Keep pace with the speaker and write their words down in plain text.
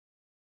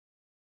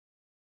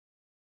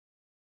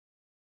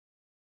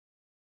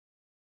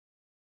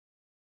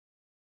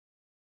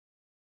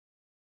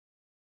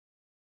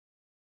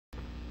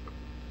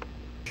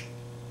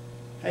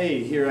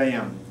Hey, here I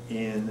am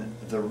in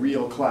the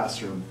real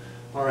classroom.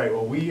 All right,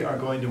 well, we are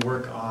going to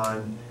work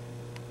on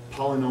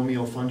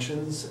polynomial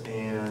functions,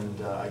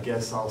 and I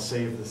guess I'll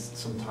save this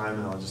some time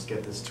and I'll just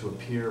get this to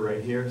appear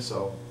right here.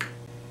 So,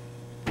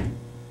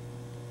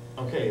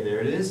 okay, there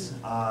it is.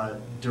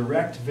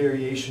 Direct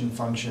variation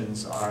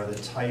functions are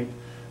the type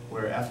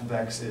where f of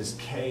x is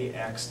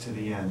kx to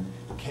the n.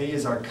 K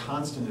is our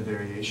constant of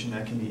variation.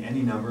 That can be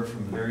any number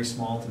from very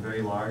small to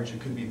very large. It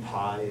could be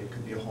pi, it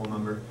could be a whole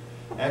number.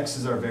 X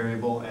is our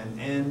variable, and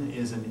n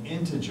is an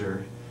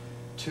integer,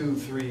 2,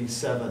 3,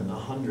 7,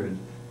 100,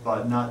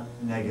 but not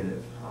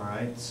negative, all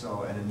right?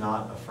 So, and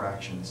not a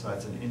fraction. So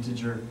that's an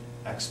integer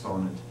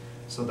exponent.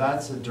 So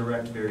that's a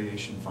direct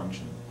variation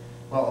function.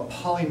 Well, a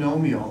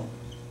polynomial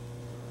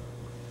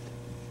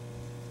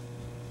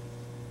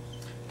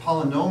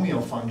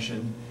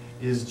function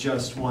is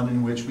just one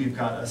in which we've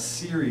got a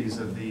series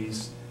of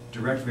these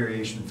direct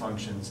variation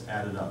functions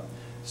added up.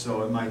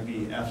 So it might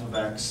be f of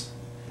x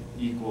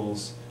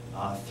equals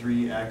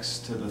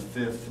 3x to the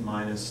fifth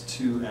minus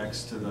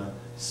 2x to the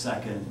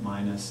second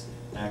minus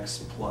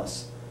x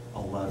plus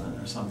 11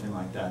 or something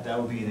like that.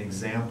 That would be an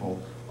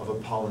example of a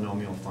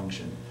polynomial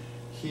function.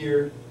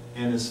 Here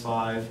n is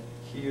 5,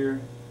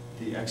 here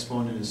the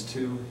exponent is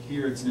 2,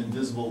 here it's an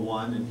invisible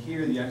 1, and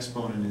here the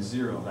exponent is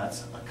 0.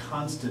 That's a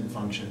constant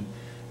function,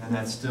 and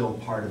that's still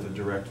part of a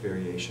direct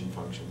variation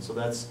function. So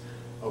that's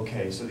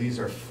okay. So these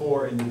are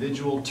 4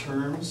 individual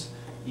terms.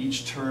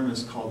 Each term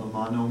is called a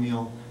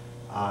monomial.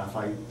 If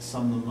I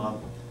sum them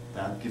up,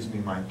 that gives me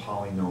my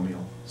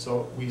polynomial.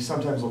 So we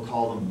sometimes will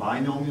call them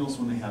binomials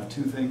when they have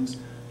 2 things,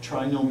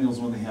 trinomials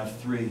when they have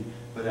 3,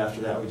 but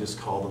after that we just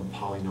call them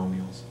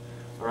polynomials.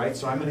 All right,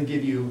 so I'm going to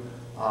give you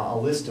a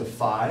list of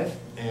 5,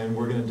 and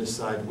we're going to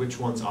decide which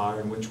ones are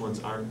and which ones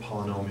aren't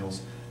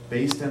polynomials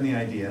based on the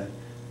idea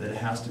that it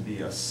has to be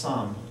a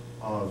sum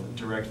of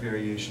direct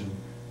variation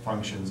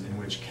functions in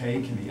which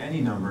k can be any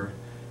number,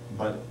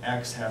 but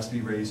x has to be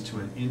raised to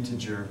an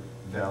integer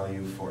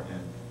value for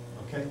n.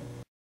 Okay?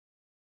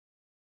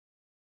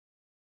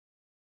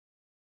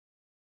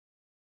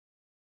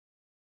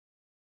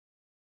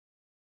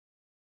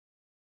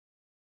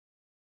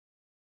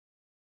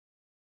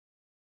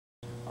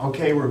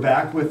 Okay, we're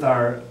back with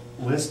our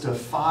list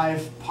of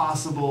 5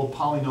 possible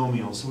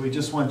polynomials. So we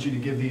just want you to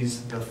give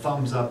these the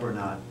thumbs up or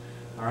not.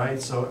 All right,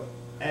 so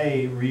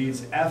A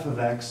reads f of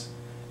x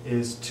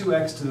is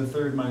 2x to the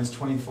third minus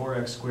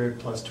 24x squared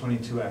plus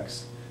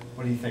 22x.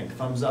 What do you think?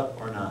 Thumbs up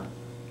or not?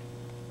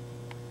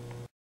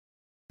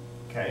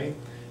 Okay,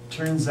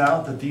 turns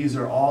out that these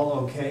are all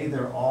okay.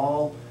 They're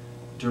all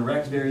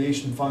direct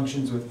variation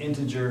functions with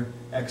integer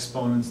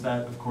exponents.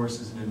 That, of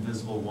course, is an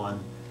invisible 1,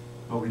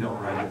 but we don't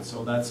write it,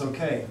 so that's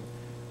okay.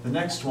 The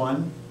next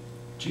one,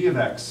 g of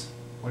x.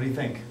 What do you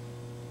think?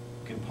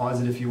 You can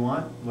pause it if you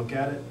want. Look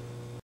at it.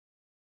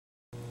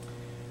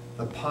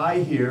 The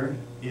pi here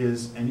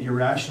is an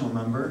irrational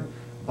number,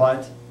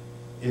 but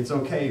it's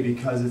okay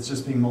because it's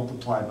just being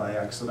multiplied by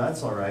x, so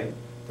that's all right.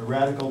 The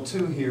radical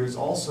 2 here is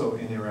also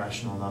an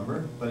irrational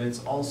number, but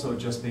it's also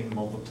just being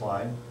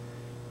multiplied.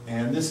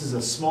 And this is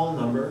a small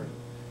number,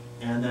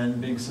 and then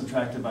being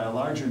subtracted by a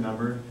larger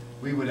number.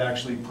 We would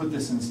actually put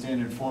this in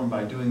standard form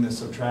by doing the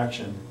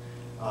subtraction,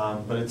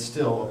 but it's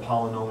still a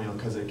polynomial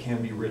because it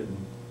can be written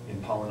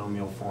in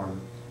polynomial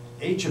form.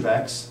 H of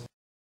x,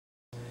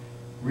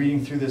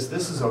 reading through this,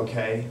 this is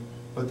okay,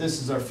 but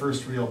this is our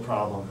first real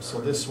problem.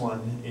 So this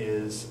one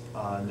is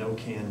no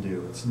can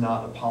do. It's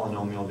not a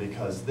polynomial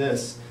because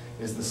this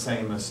is the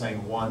same as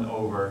saying 1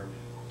 over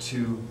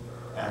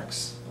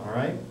 2x, all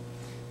right?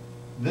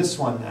 This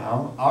one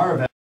now, r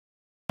of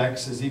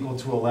x is equal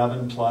to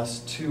 11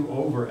 plus 2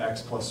 over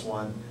x plus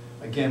 1.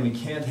 Again, we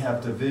can't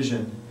have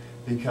division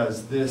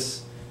because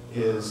this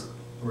is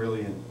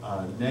really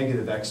a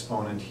negative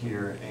exponent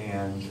here,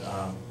 and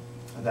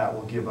that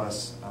will give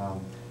us,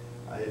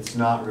 it's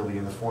not really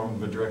in the form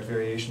of a direct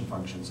variation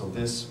function, so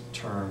this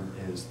term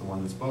is the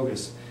one that's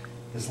bogus.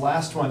 This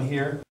last one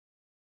here,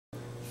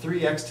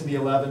 3x to the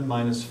 11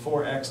 minus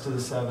 4x to the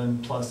 7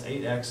 plus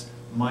 8x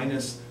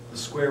minus the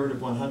square root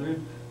of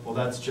 100. Well,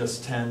 that's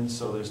just 10,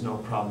 so there's no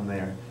problem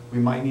there. We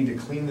might need to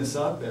clean this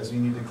up, as we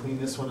need to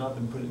clean this one up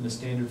and put it in a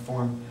standard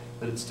form,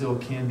 but it still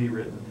can be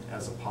written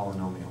as a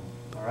polynomial.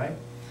 All right?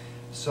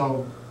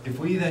 So if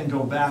we then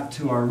go back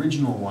to our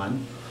original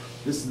one,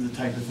 this is the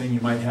type of thing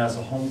you might have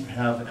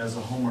as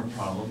a homework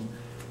problem.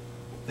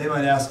 They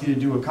might ask you to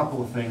do a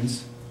couple of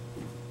things.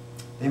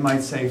 They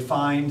might say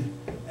find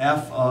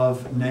f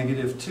of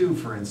negative 2,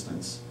 for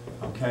instance.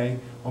 Okay?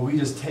 Well, we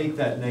just take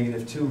that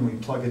negative 2 and we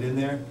plug it in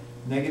there.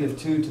 Negative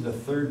 2 to the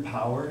third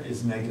power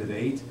is negative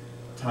 8,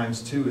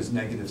 times 2 is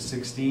negative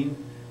 16.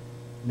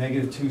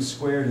 Negative 2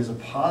 squared is a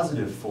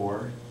positive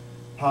 4.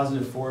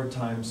 Positive 4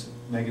 times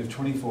negative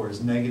 24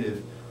 is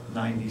negative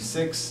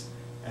 96.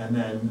 And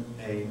then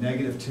a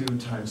negative 2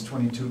 times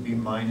 22 would be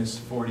minus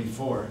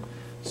 44.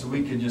 So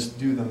we could just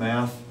do the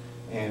math,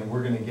 and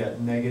we're going to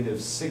get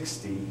negative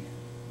 60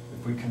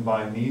 if we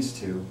combine these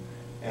two,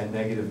 and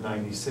negative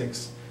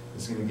 96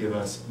 is going to give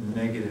us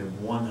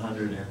negative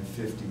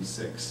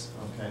 156.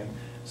 Okay,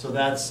 so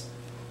that's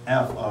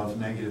f of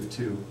negative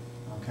 2,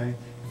 okay?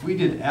 If we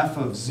did f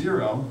of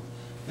 0,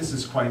 this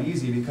is quite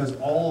easy because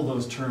all of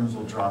those terms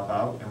will drop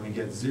out and we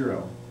get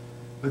 0.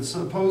 But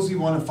suppose you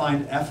want to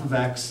find f of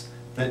x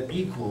that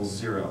equals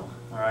 0,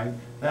 all right?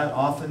 That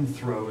often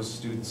throws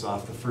students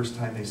off the first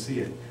time they see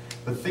it.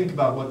 But think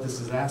about what this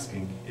is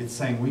asking. It's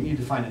saying we need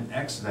to find an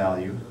x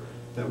value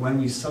that when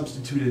we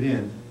substitute it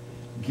in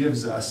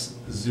gives us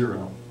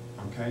 0,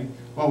 okay?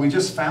 Well, we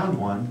just found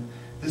one.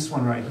 This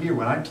one right here,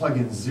 when I plug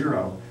in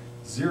 0,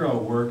 0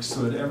 works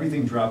so that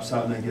everything drops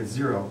out and I get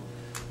 0.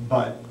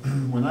 But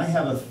when I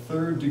have a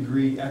third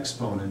degree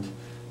exponent,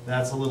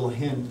 that's a little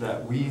hint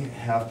that we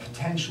have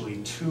potentially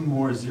 2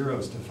 more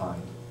zeros to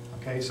find.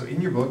 Okay, so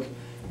in your book,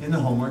 in the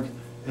homework,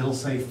 it'll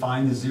say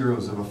find the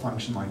zeros of a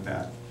function like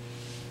that.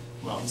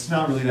 Well, it's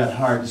not really that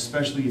hard,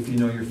 especially if you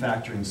know your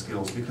factoring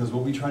skills, because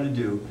what we try to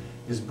do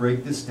is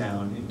break this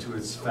down into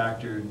its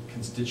factored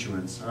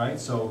constituents. All right,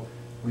 so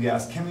we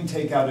ask, can we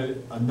take out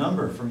a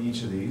number from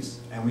each of these?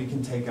 And we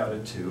can take out a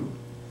 2.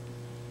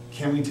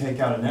 Can we take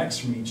out an x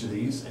from each of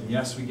these? And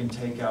yes, we can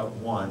take out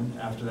 1.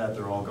 After that,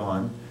 they're all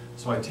gone.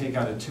 So I take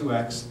out a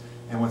 2x,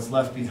 and what's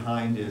left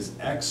behind is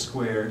x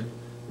squared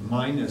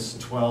minus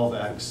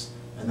 12x,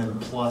 and then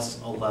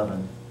plus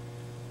 11.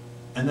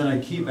 And then I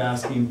keep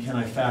asking, can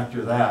I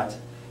factor that?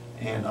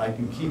 And I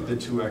can keep the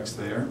 2x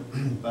there,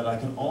 but I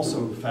can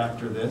also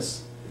factor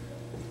this.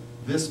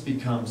 This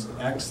becomes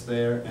x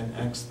there and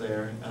x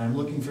there, and I'm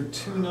looking for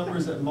 2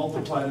 numbers that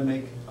multiply to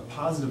make a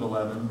positive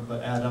 11,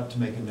 but add up to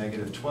make a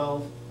negative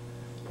 12.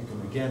 You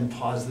can again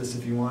pause this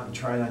if you want and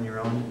try it on your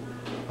own,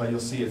 but you'll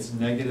see it's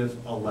negative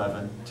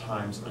 11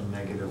 times a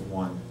negative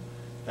 1.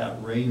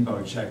 That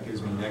rainbow check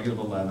gives me negative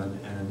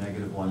 11, and a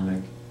negative 1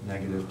 make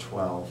negative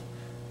 12,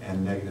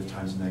 and negative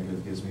times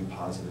negative gives me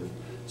positive.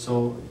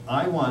 So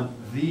I want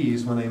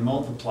these, when they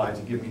multiply,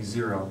 to give me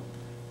 0.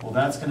 Well,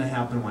 that's going to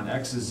happen when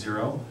x is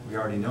 0. We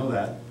already know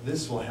that.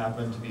 This will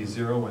happen to be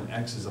 0 when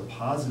x is a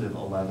positive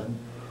 11.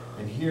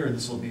 And here,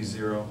 this will be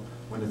 0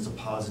 when it's a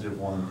positive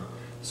 1.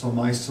 So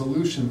my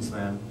solutions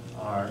then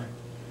are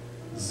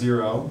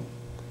 0,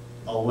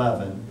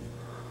 11,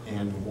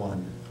 and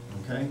 1.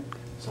 Okay?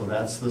 So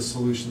that's the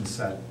solution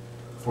set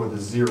for the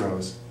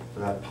zeros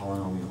for that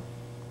polynomial.